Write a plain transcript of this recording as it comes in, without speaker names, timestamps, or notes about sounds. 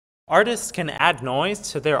Artists can add noise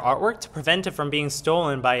to their artwork to prevent it from being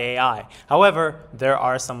stolen by AI. However, there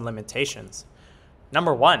are some limitations.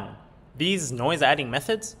 Number one, these noise adding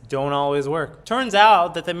methods don't always work. Turns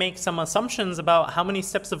out that they make some assumptions about how many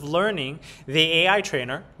steps of learning the AI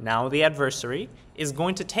trainer, now the adversary, is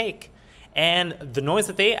going to take. And the noise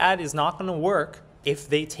that they add is not going to work if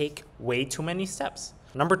they take way too many steps.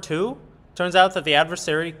 Number two, turns out that the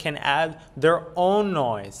adversary can add their own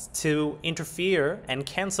noise to interfere and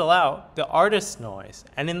cancel out the artist's noise.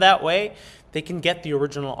 And in that way, they can get the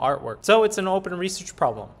original artwork. So it's an open research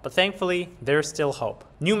problem, but thankfully, there's still hope.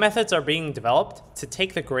 New methods are being developed to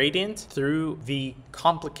take the gradient through the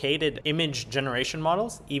complicated image generation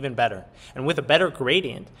models even better. And with a better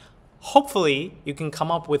gradient, hopefully, you can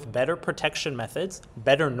come up with better protection methods,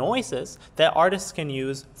 better noises that artists can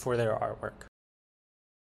use for their artwork.